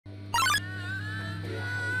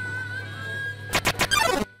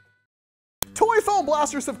old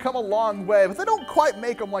blasters have come a long way, but they don't quite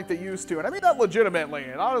make them like they used to. And I mean that legitimately,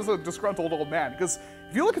 not as a disgruntled old man, because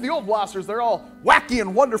if you look at the old blasters, they're all wacky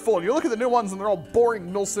and wonderful, and you look at the new ones and they're all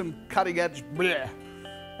boring, Milsim, cutting edge, bleh.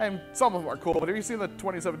 And some of them are cool, but have you seen the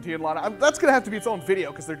 2017 line? That's going to have to be its own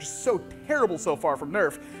video because they're just so terrible so far from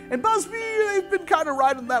Nerf. And BuzzBee, they've been kind of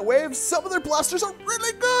riding that wave. Some of their blasters are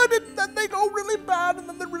really good, and then they go really bad, and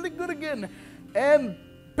then they're really good again. And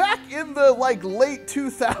back in the late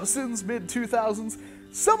 2000s, mid 2000s,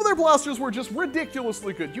 some of their blasters were just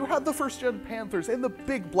ridiculously good. You had the first-gen Panthers and the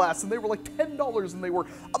Big Blast, and they were like $10, and they were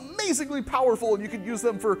amazingly powerful, and you could use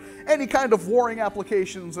them for any kind of warring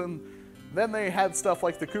applications. And then they had stuff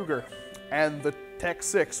like the Cougar and the Tech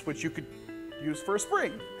 6, which you could use for a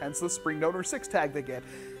spring, hence the Spring Donor 6 tag they get.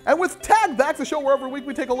 And with Tag Back, the show where every week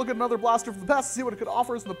we take a look at another blaster from the past to see what it could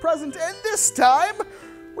offer us in the present, and this time,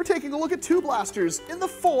 we're taking a look at two blasters in the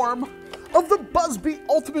form of the BuzzBee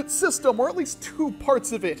Ultimate System, or at least two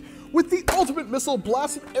parts of it, with the Ultimate Missile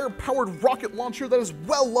Blast, an air-powered rocket launcher that is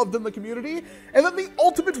well-loved in the community, and then the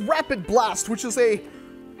Ultimate Rapid Blast, which is a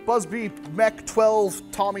BuzzBee Mech 12,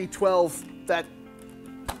 Tommy 12 that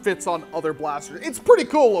fits on other blasters. It's pretty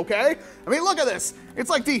cool, okay? I mean, look at this. It's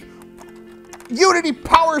like the Unity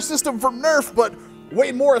power system from Nerf, but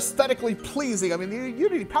way more aesthetically pleasing. I mean, the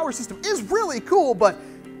Unity power system is really cool, but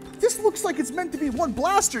this looks like it's meant to be one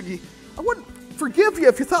blaster. I wouldn't forgive you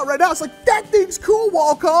if you thought right now, it's like, that thing's cool,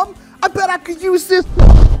 Walcom. I bet I could use this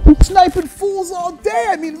sniping fools all day.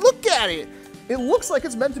 I mean, look at it. It looks like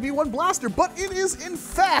it's meant to be one blaster, but it is, in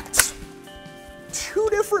fact, two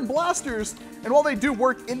different blasters. And while they do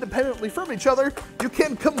work independently from each other, you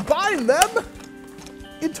can combine them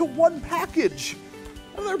into one package.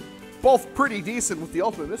 And they're both pretty decent, with the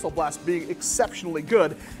Ultimate Missile Blast being exceptionally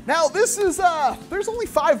good. Now, this is, there's only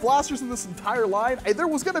 5 blasters in this entire line. There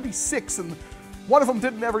was going to be 6, and one of them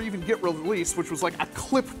didn't ever even get released, which was like a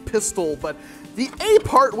clip pistol, but the A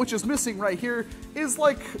part, which is missing right here, is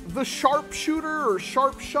like the sharpshooter or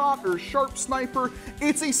sharp shot or sharp sniper.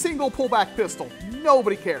 It's a single pullback pistol.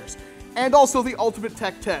 Nobody cares. And also the Ultimate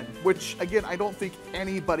Tech 10, which, again, I don't think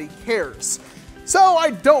anybody cares. So I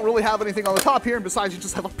don't really have anything on the top here, and besides, you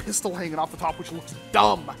just have a pistol hanging off the top, which looks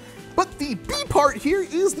dumb. But the B part here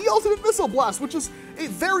is the Ultimate Missile Blast, which is a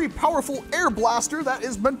very powerful air blaster that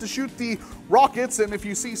is meant to shoot the rockets, and if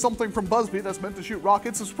you see something from BuzzBee that's meant to shoot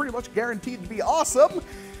rockets, it's pretty much guaranteed to be awesome.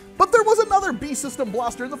 But there was another B system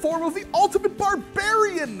blaster in the form of the Ultimate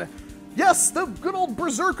Barbarian. Yes, the good old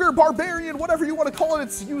Berserker, Barbarian, whatever you want to call it,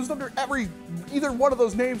 it's used under either one of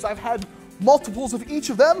those names. I've had multiples of each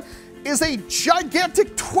of them. Is a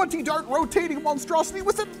gigantic 20-dart rotating monstrosity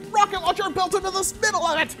with a rocket launcher built into the middle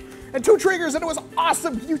of it, and 2 triggers, and it was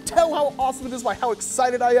awesome. Can you tell how awesome it is by how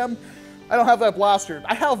excited I am? I don't have that blaster.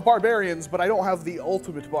 I have Barbarians, but I don't have the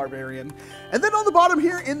Ultimate Barbarian. And then on the bottom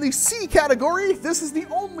here in the C category, this is the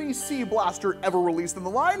only C blaster ever released in the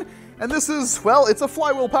line, and this is, well, it's a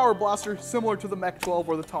flywheel power blaster similar to the Mech 12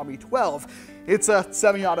 or the Tommy 12. It's a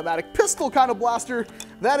semi-automatic pistol kind of blaster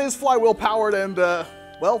that is flywheel powered, and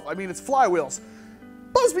well, I mean, it's flywheels.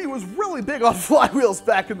 BuzzBee was really big on flywheels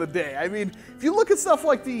back in the day. I mean, if you look at stuff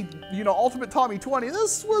like the, Ultimate Tommy 20,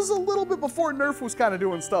 this was a little bit before Nerf was kind of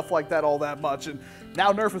doing stuff like that all that much, and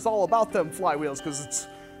now Nerf is all about them flywheels because it's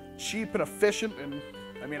cheap and efficient, and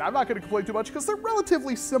I mean, I'm not going to complain too much because they're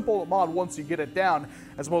relatively simple to mod once you get it down,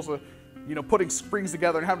 as opposed to, putting springs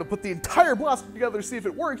together and having to put the entire blaster together to see if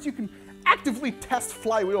it works. You can actively test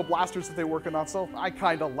flywheel blasters that they're working on, so I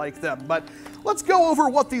kind of like them. But let's go over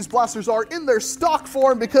what these blasters are in their stock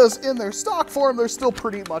form, because in their stock form, they're still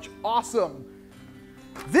pretty much awesome.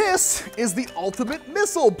 This is the Ultimate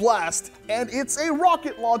Missile Blast, and it's a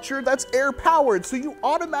rocket launcher that's air-powered, so you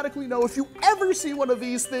automatically know if you ever see one of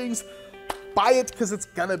these things, buy it because it's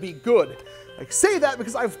gonna be good. I say that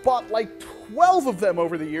because I've bought like 12 of them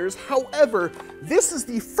over the years. However, this is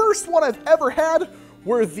the first one I've ever had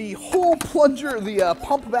where the whole plunger, the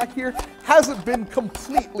pump back here, hasn't been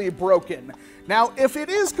completely broken. Now, if it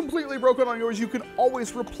is completely broken on yours, you can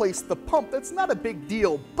always replace the pump. That's not a big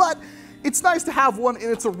deal, but it's nice to have one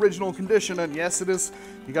in its original condition, and yes, it is.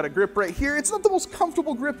 You got a grip right here. It's not the most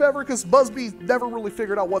comfortable grip ever, because BuzzBee never really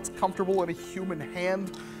figured out what's comfortable in a human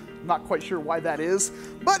hand. I'm not quite sure why that is,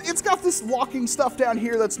 but it's got this locking stuff down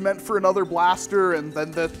here that's meant for another blaster, and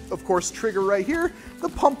then the, of course, trigger right here, the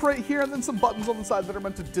pump right here, and then some buttons on the side that are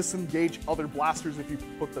meant to disengage other blasters if you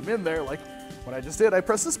put them in there, like what I just did. I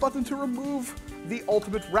press this button to remove the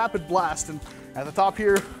Ultimate Rapid Blast, and at the top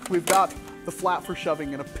here, we've got the flap for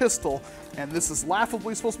shoving in a pistol, and this is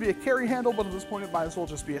laughably supposed to be a carry handle, but at this point it might as well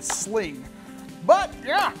just be a sling. But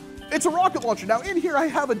yeah, it's a rocket launcher. Now in here I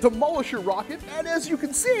have a Demolisher rocket, and as you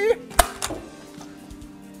can see,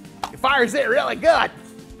 fires it really good.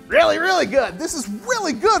 Really, really good. This is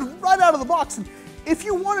really good right out of the box. And if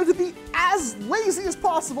you wanted to be as lazy as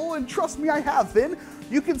possible, and trust me, I have been,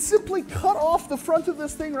 you can simply cut off the front of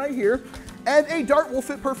this thing right here, and a dart will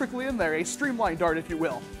fit perfectly in there, a streamlined dart, if you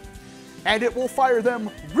will. And it will fire them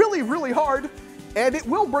really, really hard, and it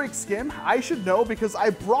will break skin. I should know because I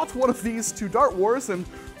brought one of these to Dart Wars, and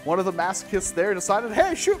one of the masochists there decided,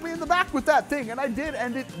 hey, shoot me in the back with that thing, and I did,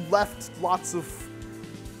 and it left lots of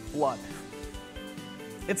blood.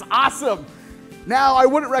 It's awesome. Now, I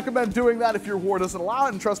wouldn't recommend doing that if your war doesn't allow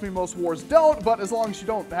it, and trust me, most wars don't, but as long as you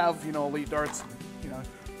don't have, you know, elite darts, you know,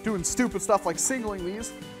 doing stupid stuff like singling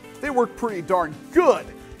these, they work pretty darn good.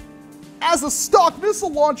 As a stock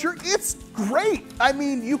missile launcher, it's great. I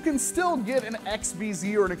mean, you can still get an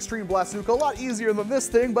XBZ or an Extreme Bazooka a lot easier than this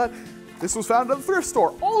thing, but this was found at a thrift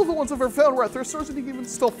store. All of the ones I've ever found were at thrift stores, and you can even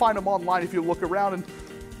still find them online if you look around, and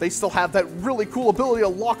they still have that really cool ability to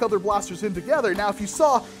lock other blasters in together. Now, if you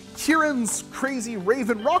saw Kieran's crazy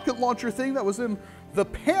Raven rocket launcher thing that was in the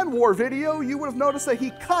Pan War video, you would have noticed that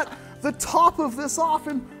he cut the top of this off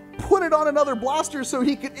and put it on another blaster so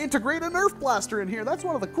he could integrate a Nerf blaster in here. That's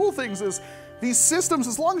one of the cool things is these systems,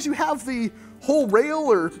 as long as you have the whole rail,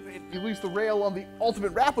 or at least the rail on the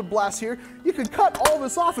Ultimate Rapid Blast here, you can cut all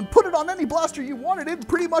this off and put it on any blaster you wanted. It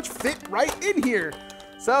pretty much fit right in here.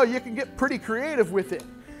 So you can get pretty creative with it.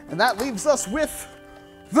 And that leaves us with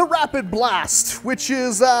the Rapid Blast, which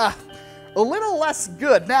is a little less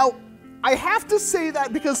good. Now, I have to say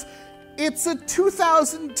that because it's a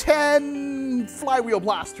 2010 flywheel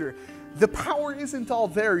blaster. The power isn't all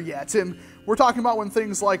there yet, and we're talking about when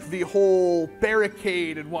things like the whole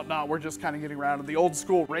barricade and whatnot, we're just kind of getting around to the old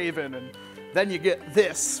school Raven, and then you get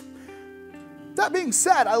this. That being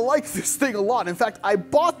said, I like this thing a lot. In fact, I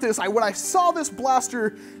bought this, when I saw this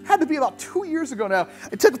blaster, had to be about 2 years ago now,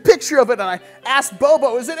 I took a picture of it and I asked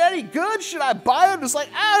Bobo, is it any good? Should I buy it? It's like,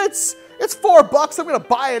 it's $4, I'm gonna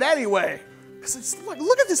buy it anyway. Because it's like,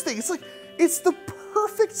 look at this thing, it's the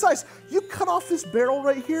perfect size. You cut off this barrel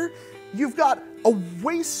right here, you've got a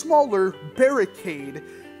way smaller barricade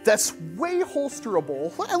that's way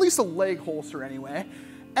holsterable, at least a leg holster anyway.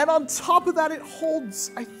 And on top of that, it holds,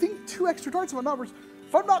 I think, 2 extra darts.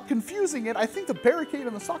 If I'm not confusing it, I think the barricade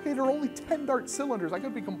and the socket are only 10 dart cylinders. I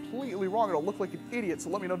could be completely wrong. It'll look like an idiot, so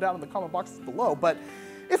let me know down in the comment boxes below. But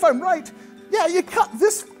if I'm right, yeah, you cut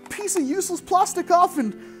this piece of useless plastic off,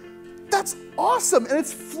 and that's awesome. And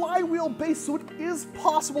it's flywheel based, so it is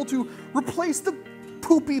possible to replace the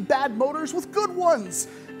poopy bad motors with good ones,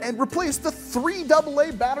 and replace the 3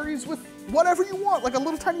 AA batteries with whatever you want, like a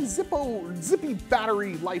little tiny zippy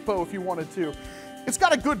battery lipo if you wanted to. It's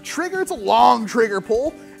got a good trigger, it's a long trigger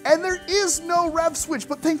pull, and there is no rev switch,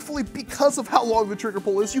 but thankfully because of how long the trigger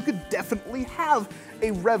pull is, you could definitely have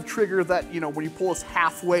a rev trigger that, you know, when you pull this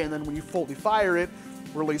halfway and then when you fully fire it,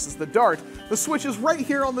 releases the dart. The switch is right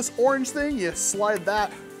here on this orange thing. You slide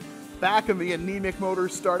that back and the anemic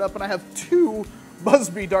motors start up, and I have 2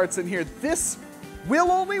 BuzzBee darts in here. This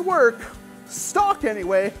will only work, stock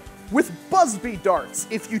anyway, with BuzzBee darts.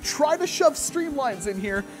 If you try to shove streamlines in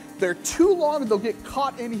here, they're too long and they'll get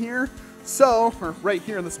caught in here. So, or right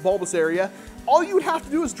here in this bulbous area, all you would have to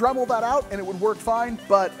do is Dremel that out and it would work fine,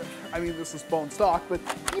 but, I mean, this is bone stock, but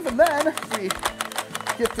even then, if we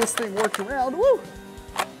get this thing worked around, woo!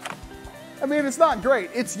 I mean, it's not great.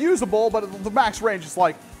 It's usable, but the max range is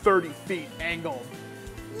like 30 feet angled.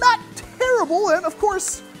 Not terrible, and of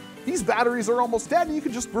course, these batteries are almost dead and you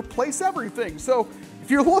can just replace everything. So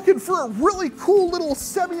if you're looking for a really cool little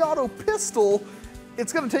semi-auto pistol,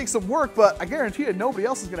 it's gonna take some work, but I guarantee you nobody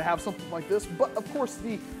else is gonna have something like this. But of course,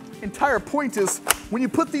 the entire point is when you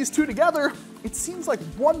put these 2 together, it seems like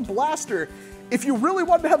one blaster. If you really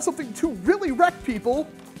wanted to have something to really wreck people,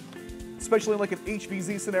 especially in like an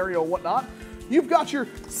HVZ scenario and whatnot, you've got your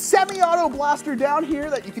semi-auto blaster down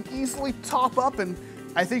here that you can easily top up, and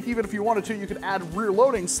I think even if you wanted to, you could add rear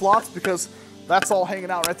loading slots because that's all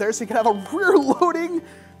hanging out right there. So you can have a rear loading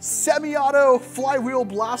semi-auto flywheel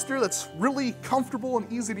blaster that's really comfortable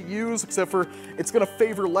and easy to use, except for it's gonna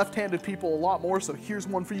favor left-handed people a lot more. So here's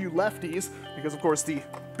one for you lefties, because of course the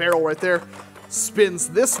barrel right there spins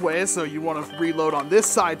this way, so you want to reload on this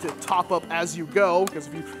side to top up as you go, because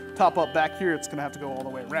if you top up back here, it's gonna have to go all the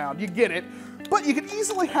way around. You get it. But you can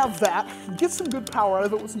easily have that, get some good power out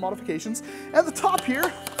of it with some modifications. At the top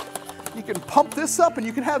here, you can pump this up and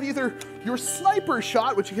you can have either your sniper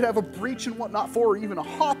shot, which you can have a breach and whatnot for, or even a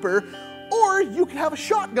hopper, or you can have a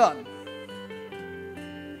shotgun.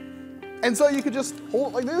 And so you could just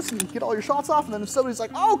hold it like this and get all your shots off, and then if somebody's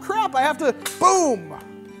like, oh crap, I have to, boom,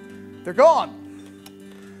 they're gone.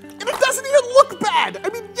 And it doesn't even look bad. I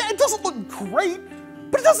mean, yeah, it doesn't look great,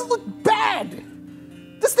 but it doesn't look bad.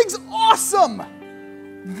 This thing's awesome.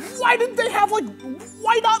 Why didn't they have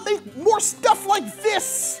why not make more stuff like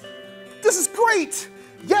this? This is great.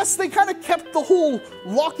 Yes, they kind of kept the whole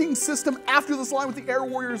locking system after this line with the Air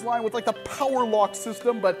Warriors line with the power lock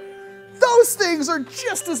system, but those things are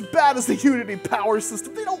just as bad as the Unity power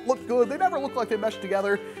system. They don't look good. They never look like they mesh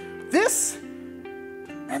together. This,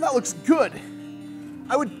 man, that looks good.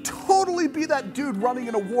 I would totally be that dude running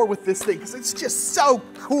in a war with this thing because it's just so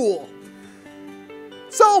cool.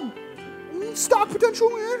 So, stock potential,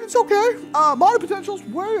 it's okay. Modded potential's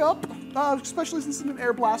way up, especially since it's an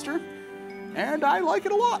air blaster. And I like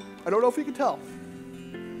it a lot. I don't know if you can tell.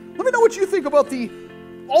 Let me know what you think about the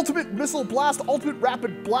Ultimate Missile Blast, Ultimate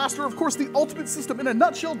Rapid Blaster. Of course, the Ultimate System in a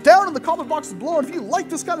nutshell down in the comment boxes below. And if you like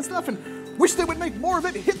this kind of stuff and wish they would make more of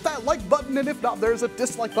it, hit that like button. And if not, there's a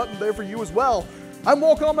dislike button there for you as well. I'm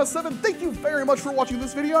Walcom S7. Thank you very much for watching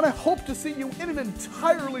this video, and I hope to see you in an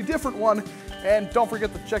entirely different one. And don't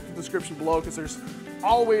forget to check the description below because there's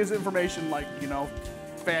always information like,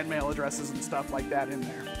 fan mail addresses and stuff like that in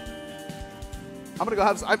there. I'm gonna go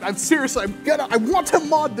have, I'm seriously, I want to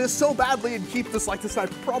mod this so badly and keep this like this, I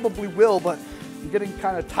probably will, but I'm getting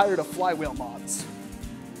kind of tired of flywheel mods.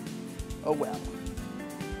 Oh well.